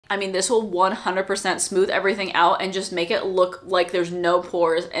I mean, this will 100% smooth everything out and just make it look like there's no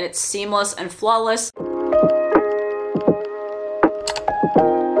pores and it's seamless and flawless.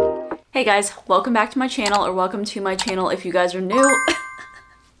 Hey guys, welcome back to my channel, or welcome to my channel if you guys are new.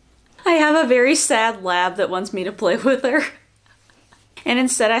 I have a very sad lab that wants me to play with her. And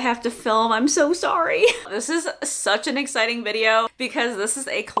instead I have to film. I'm so sorry. This is such an exciting video because this is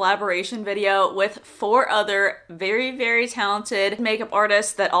a collaboration video with 4 other very talented makeup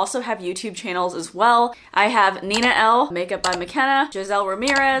artists that also have YouTube channels as well. I have Nina L, makeup by McKenna, Giselle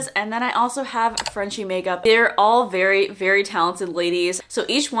Ramirez, and then I also have Frenchie makeup. They're all very talented ladies. So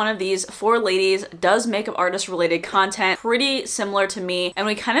each one of these 4 ladies does makeup artist related content pretty similar to me, and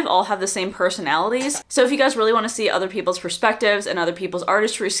we kind of all have the same personalities. So if you guys really want to see other people's perspectives and other people's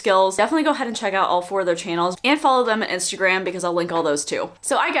artistry skills, definitely go ahead and check out all 4 of their channels and follow them on Instagram because I'll link all those too.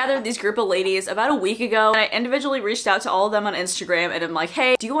 So I gathered these group of ladies about a week ago, and I individually reached out to all of them on Instagram and I'm like,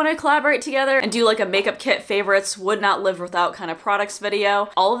 hey, do you want to collaborate together and do like a makeup kit favorites, would not live without kind of products video?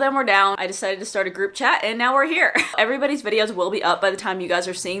 All of them were down. I decided to start a group chat and now we're here. Everybody's videos will be up by the time you guys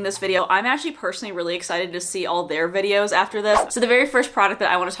are seeing this video. I'm actually personally really excited to see all their videos after this. So the very first product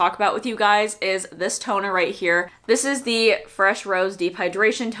that I want to talk about with you guys is this toner right here. This is the Fresh Rose Deep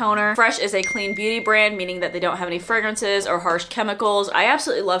Hydration Toner. Fresh is a clean beauty brand, meaning that they don't have any fragrances or harsh chemicals. I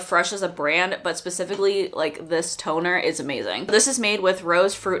absolutely love Fresh as a brand, but specifically like this toner is amazing. This is made with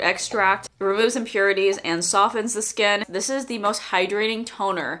rose fruit extract, removes impurities and softens the skin. This is the most hydrating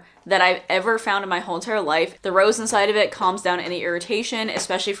toner that I've ever found in my whole entire life. The rose inside of it calms down any irritation,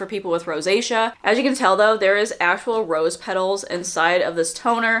 especially for people with rosacea. As you can tell though, there is actual rose petals inside of this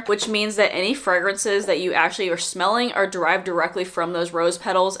toner, which means that any fragrances that you actually are smelling are derived directly from those rose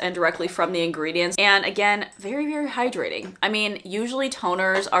petals and directly from the ingredients. And again, very hydrating. I mean, usually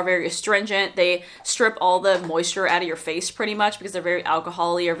toners are very astringent. They strip all the moisture out of your face pretty much because they're very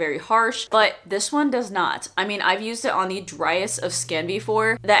alcohol-y or very harsh, but this one does not. I mean, I've used it on the driest of skin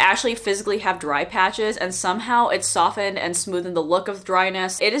before that actually physically have dry patches, and somehow it's softened and smoothened the look of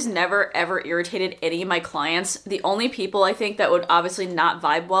dryness. It has never ever irritated any of my clients. The only people I think that would obviously not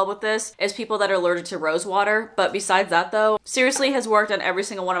vibe well with this is people that are allergic to rose water, but besides that though, seriously has worked on every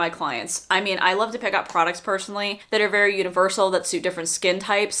single one of my clients. I mean, I love to pick up products personally that are very universal, that suit different skin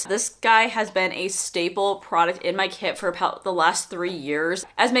types. This guy has been a staple product in my kit for about the last 3 years.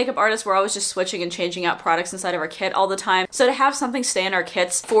 As makeup artists, we're always just switching and changing out products inside of our kit all the time. So to have something stay in our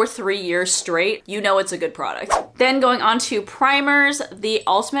kits for 3 years straight, you know it's a good product. Then going on to primers, the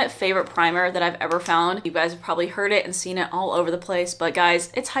ultimate favorite primer that I've ever found. You guys have probably heard it and seen it all over the place, but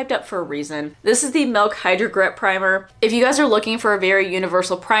guys, it's hyped up for a reason. This is the Milk Hydro Grip Primer. If you guys are looking for a very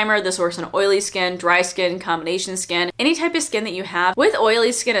universal primer, this works on oily skin, dry skin, combination skin, any type of skin that you have. With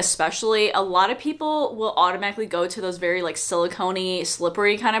oily skin especially, a lot of people will automatically go to those very like silicone-y,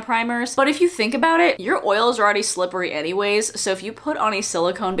 slippery kind of primers. But if you think about it, your oils are already slippery anyways, so if you put on a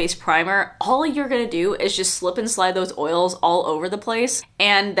silicone-based primer, all you're gonna do is just slip and slide those oils all over the place,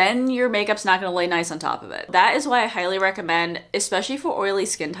 and then your makeup's not gonna lay nice on top of it. That is why I highly recommend, especially for oily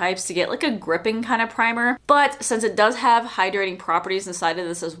skin types, to get like a gripping kind of primer. But since it does have hydrating properties inside of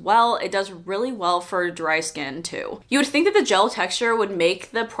this as well, it does really well for dry skin too. You would think that the gel texture would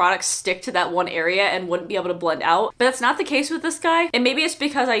make the product stick to that one area and wouldn't be able to blend out, but that's not the case with this guy. And maybe it's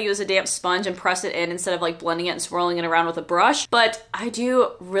because I use a damp sponge and press it in instead of like blending it and swirling it around with a brush, but I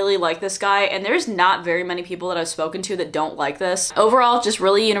do really like this guy, and there's not very many people that I've spoken to that don't like this. Overall, just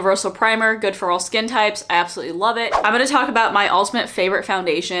really universal primer, good for all skin types. I absolutely love it. I'm gonna talk about my ultimate favorite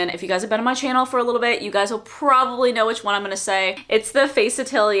foundation. If you guys have been on my channel for a little bit, you guys will probably know which one I'm gonna say. It's the Face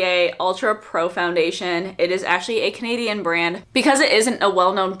Atelier Ultra Pro Foundation. It is actually a Canadian brand. Because it isn't a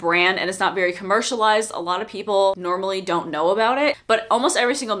well-known brand and it's not very commercialized, a lot of people normally don't know about it, but almost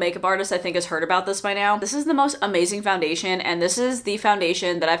every single makeup artist I think has heard about this by now. This is the most amazing foundation, and this is the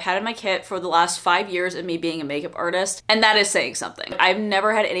foundation that I've had in my kit for the last 5 years of me being a makeup artist, and that is saying something. I've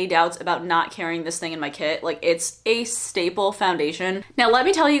never had any doubts about not carrying this thing in my kit. Like, it's a staple foundation. Now let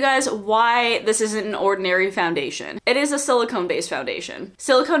me tell you guys why this isn't an ordinary foundation. It is a silicone-based foundation.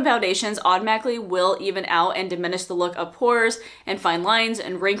 Silicone foundations automatically will even out and diminish the look of pores and fine lines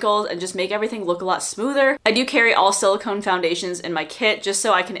and wrinkles and just make everything look a lot smoother. I do carry all silicone foundations in my kit just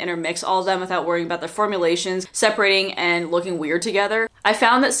so I can intermix all of them without worrying about the formulations separating and looking weird together. I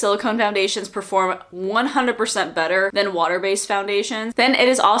found that silicone foundations perform 100% better than water-based foundations. Then it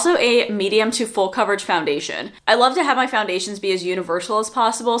is also a medium to full coverage foundation. I love to have my foundations be as universal as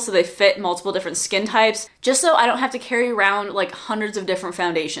possible so they fit multiple different skin types, just so I don't have to carry around like hundreds of different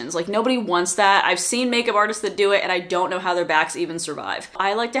foundations. Like nobody wants that. I've seen makeup artists that do it and I don't know how their backs even survive.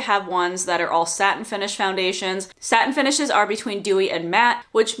 I like to have ones that are all satin finish foundations. Satin finishes are between dewy and matte,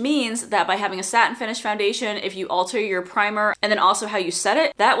 which means that by having a satin finish foundation, if you alter your primer and then also how you set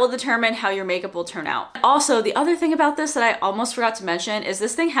it, that will determine how your makeup will turn out. Also, the other thing about this that I almost forgot to mention is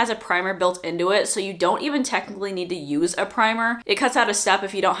this thing has a primer built into it, so you don't even technically need to use a primer. It cuts out a step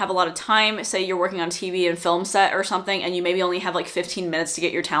if you don't have a lot of time. Say you're working on TV and film set or something and you maybe only have like 15 minutes to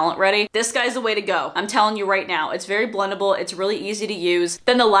get your talent ready. This guy's the way to go. I'm telling you right now, it's very blendable. It's really easy to use.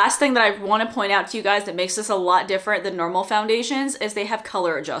 Then the last thing that I want to point out to you guys that makes this a lot different than normal foundations is they have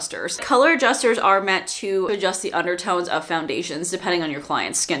color adjusters. Color adjusters are meant to adjust the undertones of foundations depending on your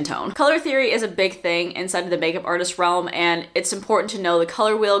client's skin tone. Color theory is a big thing inside of the makeup artist realm, and it's important to know the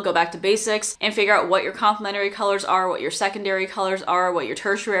color wheel, go back to basics, and figure out what your complementary colors are, what your secondary colors are, what your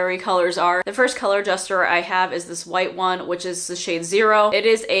tertiary colors are. The first color adjuster I have is this white one, which is the shade 0. It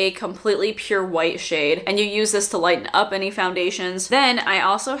is a completely pure white shade, and you use this to lighten up any foundations. Then I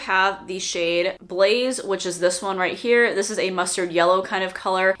also have the shade Blaze, which is this one right here. This is a mustard yellow kind of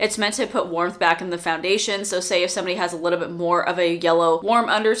color. It's meant to put warmth back in the foundation. So say if somebody has a little bit more of a yellow warm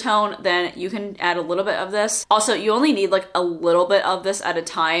undertone, then you can add a little bit of this. Also, you only need like a little bit of this at a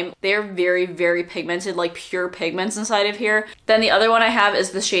time. They're very, very pigmented, like pure pigments inside of here. Then the other one I have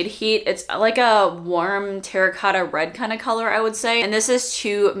is the shade Heat. It's like a warm terracotta red kind of color, I would say. And this is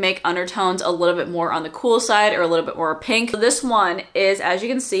to make undertones a little bit more on the cool side or a little bit more pink. So this one is, as you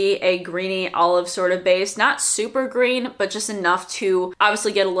can see, a greeny olive sort of base. Not super green, but just enough to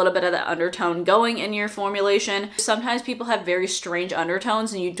obviously get a little bit of that undertone going in your formulation. Sometimes people have very strange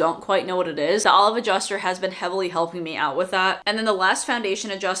undertones and you don't quite know what it is. The olive adjuster has been heavily helping me out with that. And then the last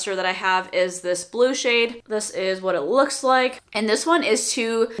foundation adjuster that I have is this blue shade. This is what it looks like. And this one is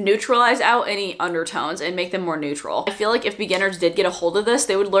to neutralize out any undertones and make them more neutral. I feel like if beginners did get a hold of this,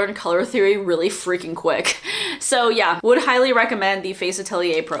 they would learn color theory really freaking quick. So yeah, would highly recommend the Face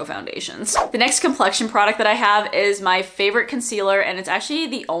Atelier Pro foundations. The next complexion product that I have is my favorite concealer, and it's actually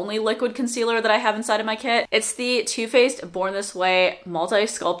the only liquid concealer that I have inside of my kit. It's the Too Faced Born This Way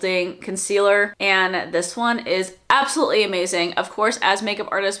Multi-Sculpting Concealer, and this one is absolutely amazing. Of course, as makeup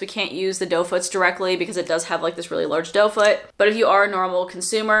artists, we can't use the doe foots directly because it does have like this really large doe foot. But if you are a normal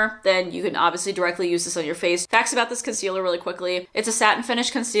consumer, then you can obviously directly use this on your face. Facts about this concealer really quickly. It's a satin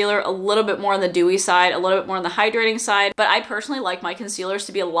finish concealer, a little bit more on the dewy side, a little bit more on the hydrating side, but I personally like my concealers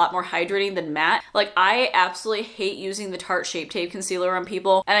to be a lot more hydrating than matte. Like I absolutely hate using the Tarte Shape Tape concealer on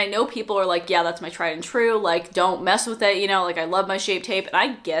people. And I know people are like, yeah, that's my tried and true. Like don't mess with it. You know, like I love my Shape Tape and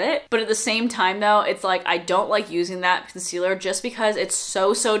I get it. But at the same time though, it's like, I don't like using that concealer just because it's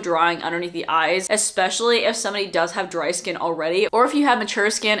so drying underneath the eyes, especially if somebody does have dry skin already, or if you have mature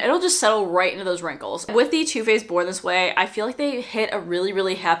skin, it'll just settle right into those wrinkles. With the Too Faced Born This Way, I feel like they hit a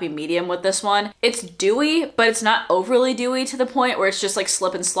really happy medium with this one. It's dewy, but it's not overly dewy to the point where it's just like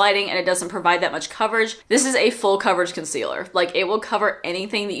slip and sliding and it doesn't provide that much coverage. This is a full coverage concealer. Like it will cover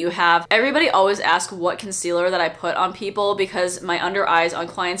anything that you have. Everybody always asks what concealer that I put on people because my under eyes on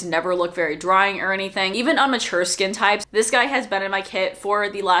clients never look very drying or anything. Even on mature skin types, this guy has been in my kit for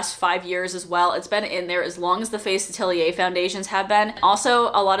the last 5 years as well. It's been in there as long as the Face Atelier foundations have been.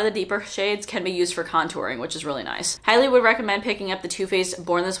 Also, a lot of the deeper shades can be used for contouring, which is really nice. Highly would recommend picking up the Too Faced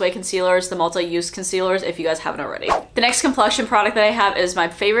Born This Way concealers, the multi-use concealers, if you guys haven't already. The next complexion product that I have is my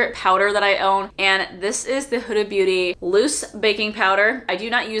favorite powder that I own, and this is the Huda Beauty Loose Baking Powder. I do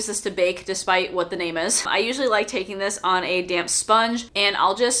not use this to bake despite what the name is. I usually like taking this on a damp sponge and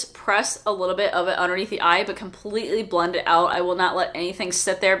I'll just press a little bit of it underneath the eye but completely blend it out. I will not let anything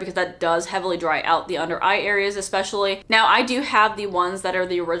sit there because that does heavily dry out the under eye areas especially. Now I do have the ones that are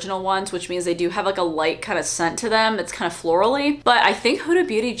the original ones, which means they do have like a light kind of scent to them. It's kind of florally, but I think Huda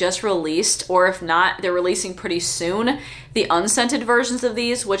Beauty just released, or if not, they're releasing pretty soon, the unscented versions of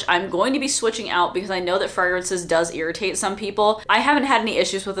these, which I'm going to be switching out because I know that fragrances does irritate some people. I haven't had any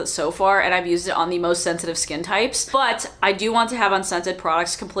issues with it so far and I've used it on the most sensitive skin types, but I do want to have unscented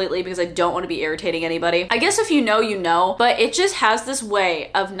products completely because I don't want to be irritating anybody. I guess if if you know, you know, but it just has this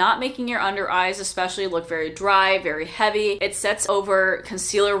way of not making your under eyes especially look very dry, very heavy. It sets over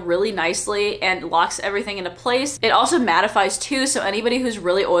concealer really nicely and locks everything into place. It also mattifies too, so anybody who's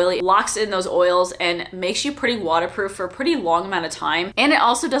really oily locks in those oils and makes you pretty waterproof for a pretty long amount of time. And it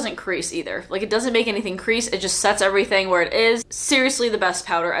also doesn't crease either. Like, it doesn't make anything crease, it just sets everything where it is. Seriously the best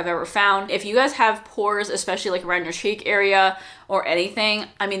powder I've ever found. If you guys have pores, especially like around your cheek area or anything,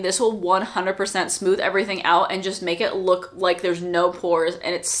 I mean, this will 100% smooth everything out and just make it look like there's no pores,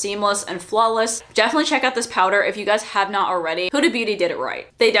 and it's seamless and flawless. Definitely check out this powder if you guys have not already. Huda Beauty did it right.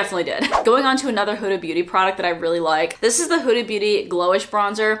 They definitely did. Going on to another Huda Beauty product that I really like. This is the Huda Beauty Glowish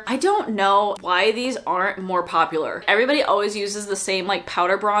Bronzer. I don't know why these aren't more popular. Everybody always uses the same like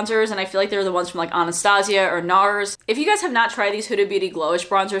powder bronzers, and I feel like they're the ones from like Anastasia or NARS. If you guys have not tried these Huda Beauty Glowish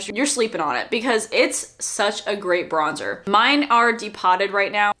Bronzers, you're sleeping on it because it's such a great bronzer. Mine are depotted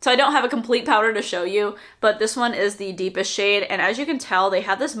right now, so I don't have a complete powder to show you, but this one is the deepest shade, and as you can tell, they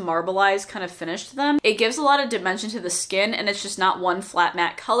have this marbleized kind of finish to them. It gives a lot of dimension to the skin, and it's just not one flat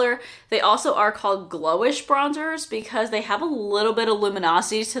matte color. They also are called glowish bronzers because they have a little bit of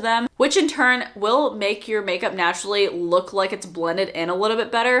luminosity to them, which in turn will make your makeup naturally look like it's blended in a little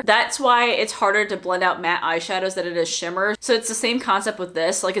bit better. That's why it's harder to blend out matte eyeshadows than it is shimmers. So it's the same concept with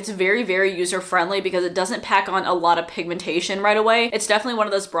this. Like, it's very, very user-friendly because it doesn't pack on a lot of pigmentation right away. It's definitely one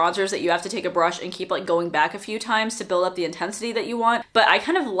of those bronzers that you have to take a brush and keep like going back a few times to build up the intensity that you want. But I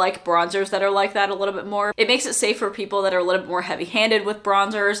kind of like bronzers that are like that a little bit more. It makes it safe for people that are a little bit more heavy-handed with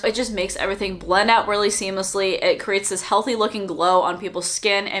bronzers. It just makes everything blend out really seamlessly. It creates this healthy looking glow on people's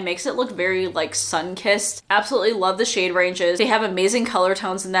skin and makes it look very like sun-kissed. Absolutely love the shade ranges. They have amazing color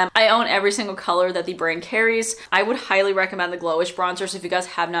tones in them. I own every single color that the brand carries. I would highly recommend the Glowish bronzers if you guys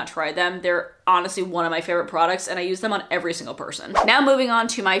have not tried them. They're honestly one of my favorite products, and I use them on every single person. Now moving on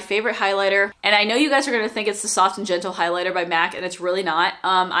to my favorite highlighter, and I know you guys are gonna think it's the Soft and Gentle highlighter by MAC, and it's really not.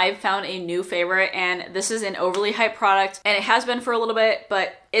 I've found a new favorite, and this is an overly hyped product, and it has been for a little bit,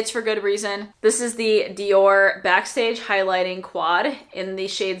 but it's for good reason. This is the Dior Backstage Highlighting Quad in the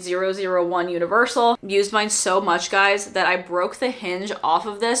shade 001 Universal. Used mine so much, guys, that I broke the hinge off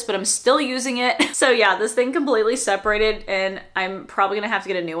of this, but I'm still using it. So yeah, this thing completely separated, and I'm probably gonna have to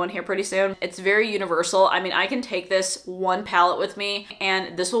get a new one here pretty soon. It's very universal. I mean, I can take this one palette with me,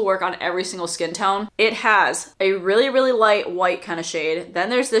 and this will work on every single skin tone. It has a really, really light white kind of shade. Then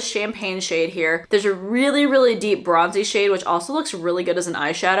there's this champagne shade here. There's a really, really deep bronzy shade, which also looks really good as an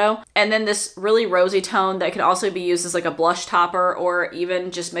eyeshadow. And then this really rosy tone that can also be used as like a blush topper or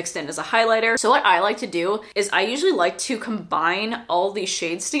even just mixed in as a highlighter. So what I like to do is I usually like to combine all these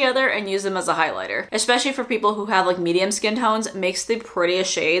shades together and use them as a highlighter, especially for people who have like medium skin tones. It makes the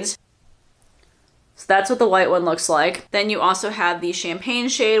prettiest shades. So that's what the white one looks like. Then you also have the champagne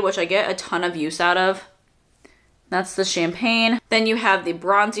shade, which I get a ton of use out of. That's the champagne. Then you have the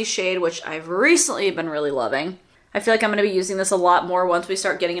bronzy shade, which I've recently been really loving. I feel like I'm gonna be using this a lot more once we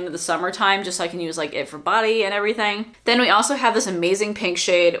start getting into the summertime, just so I can use like it for body and everything. Then we also have this amazing pink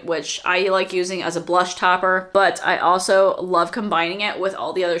shade, which I like using as a blush topper, but I also love combining it with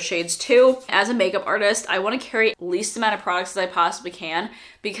all the other shades too. As a makeup artist, I wanna carry least amount of products as I possibly can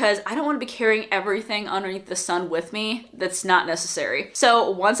because I don't wanna be carrying everything underneath the sun with me that's not necessary. So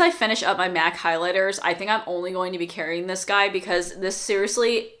once I finish up my MAC highlighters, I think I'm only going to be carrying this guy because this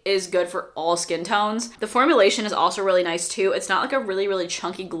seriously is good for all skin tones. The formulation is also really nice too. It's not like a really, really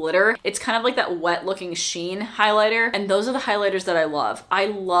chunky glitter. It's kind of like that wet looking sheen highlighter. And those are the highlighters that I love. I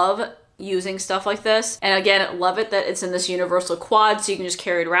love using stuff like this. And again, love it that it's in this universal quad so you can just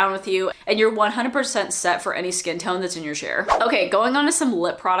carry it around with you and you're 100% set for any skin tone that's in your share. Okay, going on to some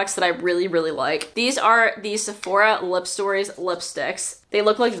lip products that I really, really like. These are the Sephora Lip Stories lipsticks. They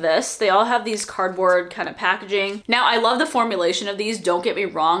look like this. They all have these cardboard kind of packaging. Now, I love the formulation of these, don't get me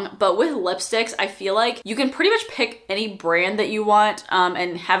wrong, but with lipsticks, I feel like you can pretty much pick any brand that you want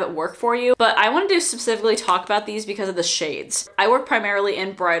and have it work for you. But I wanted to specifically talk about these because of the shades. I work primarily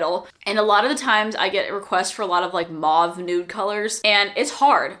in bridal, and a lot of the times I get requests for a lot of like mauve nude colors, and it's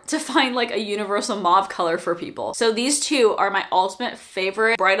hard to find like a universal mauve color for people. So these two are my ultimate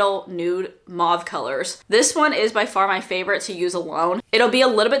favorite bridal nude mauve colors. This one is by far my favorite to use alone. It'll be a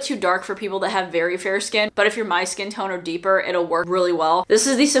little bit too dark for people that have very fair skin, but if you're my skin tone or deeper, it'll work really well. This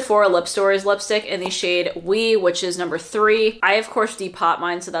is the Sephora Lip Stories lipstick in the shade We, which is number 3. I of course depot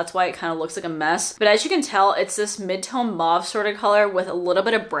mine, so that's why it kind of looks like a mess. But as you can tell, it's this mid-tone mauve sort of color with a little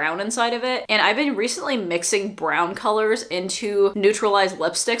bit of brown inside of it. And I've been recently mixing brown colors into neutralized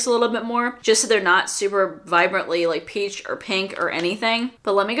lipsticks a little bit more, just so they're not super vibrantly like peach or pink or anything.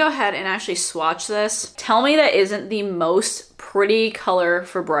 But let me go ahead and actually swatch this. Tell me that isn't the most pretty color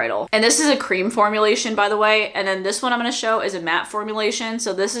for bridal. And this is a cream formulation, by the way. And then this one I'm going to show is a matte formulation.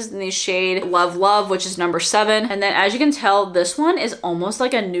 So this is in the shade Love Love, which is number 7. And then as you can tell, this one is almost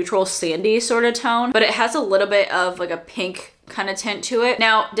like a neutral sandy sort of tone, but it has a little bit of like a pink kind of tint to it.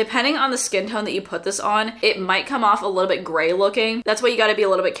 Now, depending on the skin tone that you put this on, it might come off a little bit gray looking. That's why you got to be a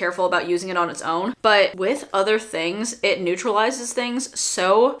little bit careful about using it on its own. But with other things, it neutralizes things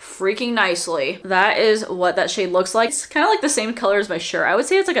so freaking nicely. That is what that shade looks like. It's kind of like the same color as my shirt. I would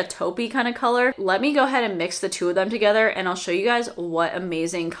say it's like a taupey kind of color. Let me go ahead and mix the two of them together and I'll show you guys what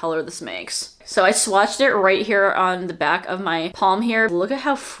amazing color this makes. So I swatched it right here on the back of my palm here. Look at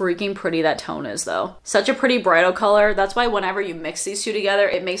how freaking pretty that tone is though. Such a pretty bridal color. That's why whenever you mix these two together,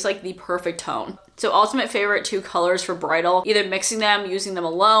 it makes like the perfect tone. So ultimate favorite 2 colors for bridal, either mixing them, using them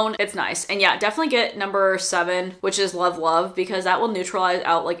alone. It's nice. And yeah, definitely get number 7, which is Love Love, because that will neutralize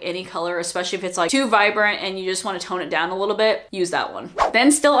out like any color, especially if it's like too vibrant and you just want to tone it down a little bit, use that one.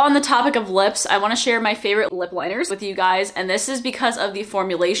 Then still on the topic of lips, I want to share my favorite lip liners with you guys. And this is because of the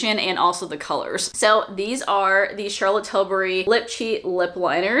formulation and also the colors. So these are the Charlotte Tilbury Lip Cheat lip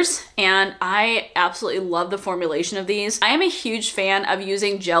liners. And I absolutely love the formulation of these. I am a huge fan of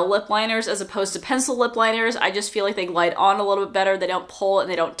using gel lip liners as opposed to pencil lip liners. I just feel like they glide on a little bit better. They don't pull and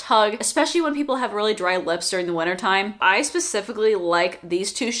they don't tug, especially when people have really dry lips during the winter time. I specifically like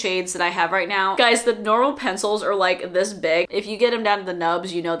these 2 shades that I have right now. Guys, the normal pencils are like this big. If you get them down to the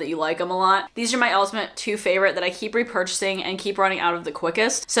nubs, you know that you like them a lot. These are my ultimate 2 favorite that I keep repurchasing and keep running out of the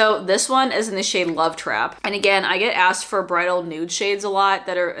quickest. So this one is in the shade Love Trap. And again, I get asked for bridal nude shades a lot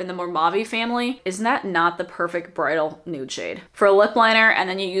that are in the more mauve family. Isn't that not the perfect bridal nude shade? For a lip liner, and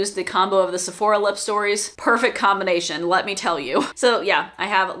then you use the combo of the Sephora Lip Stories. Perfect combination, let me tell you. So yeah, I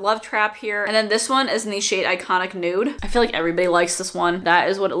have Love Trap here. And then this one is in the shade Iconic Nude. I feel like everybody likes this one. That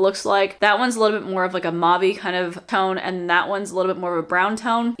is what it looks like. That one's a little bit more of like a mauve kind of tone, and that one's a little bit more of a brown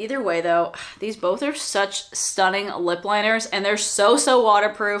tone. Either way though, these both are such stunning lip liners, and they're so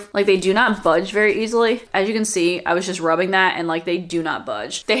waterproof. Like they do not budge very easily. As you can see, I was just rubbing that and like they do not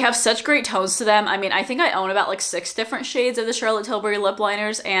budge. They have such great tones to them. I mean, I think I own about like 6 different shades of the Charlotte Tilbury lip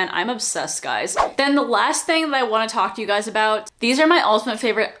liners, and I'm obsessed, guys. Then the last thing that I want to talk to you guys about, these are my ultimate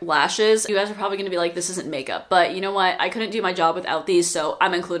favorite lashes. You guys are probably going to be like, this isn't makeup, but you know what? I couldn't do my job without these, so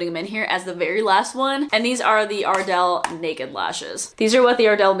I'm including them in here as the very last one. And these are the Ardell Naked Lashes. These are what the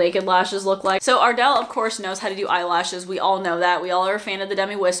Ardell Naked Lashes look like. So Ardell, of course, knows how to do eyelashes. We all know that. We all are a fan of the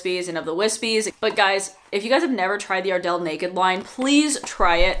Demi Wispies and of the Wispies. But guys, if you guys have never tried the Ardell Naked line, please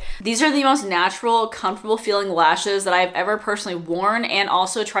try it. These are the most natural, comfortable feeling lashes that I've ever personally worn and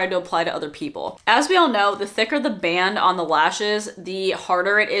also tried to apply to other people. As we all know, the thicker the band on the lashes, the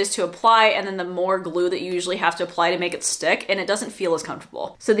harder it is to apply, and then the more glue that you usually have to apply to make it stick, and it doesn't feel as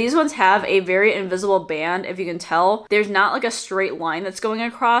comfortable. So these ones have a very invisible band, if you can tell. There's not like a straight line that's going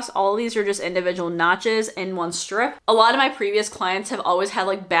across. All of these are just individual notches in one strip. A lot of my previous clients have always had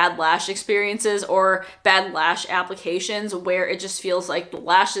like bad lash experiences or bad lash applications where it just feels like the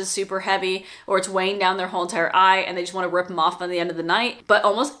lash is super heavy or it's weighing down their whole entire eye and they just want to rip them off by the end of the night. But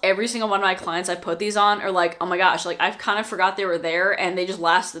almost every single one of my clients I put these on are like, oh my gosh, like I've kind of forgot they were there and they just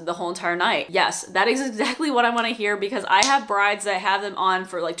lasted the whole entire night. Yes, that is exactly what I want to hear, because I have brides that have them on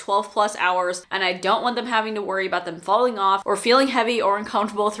for like 12+ hours and I don't want them having to worry about them falling off or feeling heavy or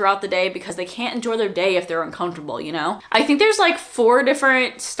uncomfortable throughout the day because they can't enjoy their day if they're uncomfortable, you know? I think there's like 4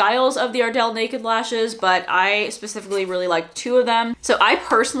 different styles of the Ardell Naked Lashes, but I specifically really like 2 of them. So I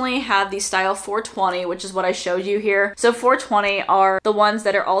personally have the style 420, which is what I showed you here. So 420 are the ones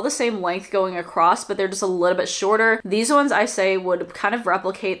that are all the same length going across, but they're just a little bit shorter. These ones I say would kind of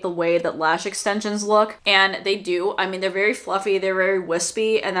replicate the way that lash extensions look, and they do. I mean, they're very fluffy, they're very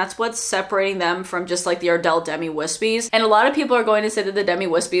wispy, and that's what's separating them from just like the Ardell Demi Wispies. And a lot of people are going to say that the Demi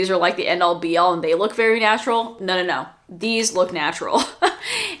Wispies are like the end all be all and they look very natural. No. These look natural.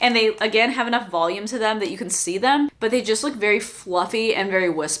 And they, again, have enough volume to them that you can see them, but they just look very fluffy and very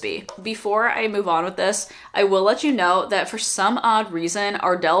wispy. Before I move on with this, I will let you know that for some odd reason,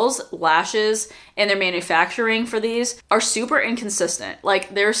 Ardell's lashes and their manufacturing for these are super inconsistent.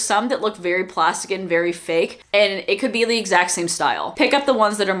 Like there's some that look very plastic and very fake, and it could be the exact same style. Pick up the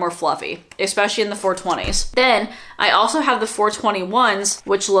ones that are more fluffy, especially in the 420s. Then I also have the 421s,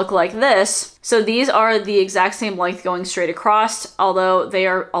 which look like this. So these are the exact same length going straight across, although they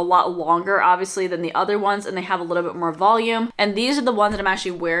are a lot longer, obviously, than the other ones, and they have a little bit more volume. And these are the ones that I'm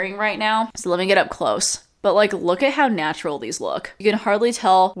actually wearing right now. So let me get up close. but like look at how natural these look. You can hardly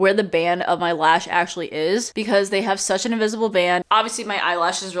tell where the band of my lash actually is because they have such an invisible band. Obviously my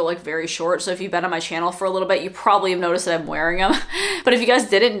eyelashes are like very short, so if you've been on my channel for a little bit, you probably have noticed that I'm wearing them. But if you guys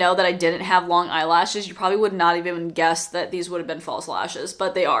didn't know that I didn't have long eyelashes, you probably would not even guess that these would have been false lashes,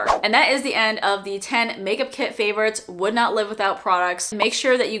 but they are. And that is the end of the 10 makeup kit favorites. Would not live without products. Make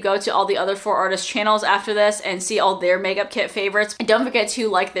sure that you go to all the other 4 artists channels after this and see all their makeup kit favorites. And don't forget to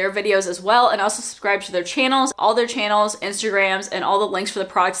like their videos as well, and also subscribe to their channels. All their channels, Instagrams, and all the links for the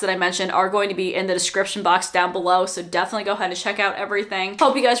products that I mentioned are going to be in the description box down below, so definitely go ahead and check out everything.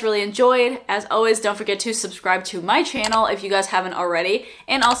 Hope you guys really enjoyed. As always, don't forget to subscribe to my channel if you guys haven't already,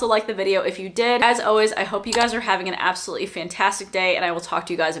 and also like the video if you did. As always, I hope you guys are having an absolutely fantastic day, and I will talk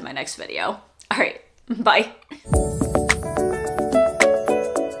to you guys in my next video. All right, bye.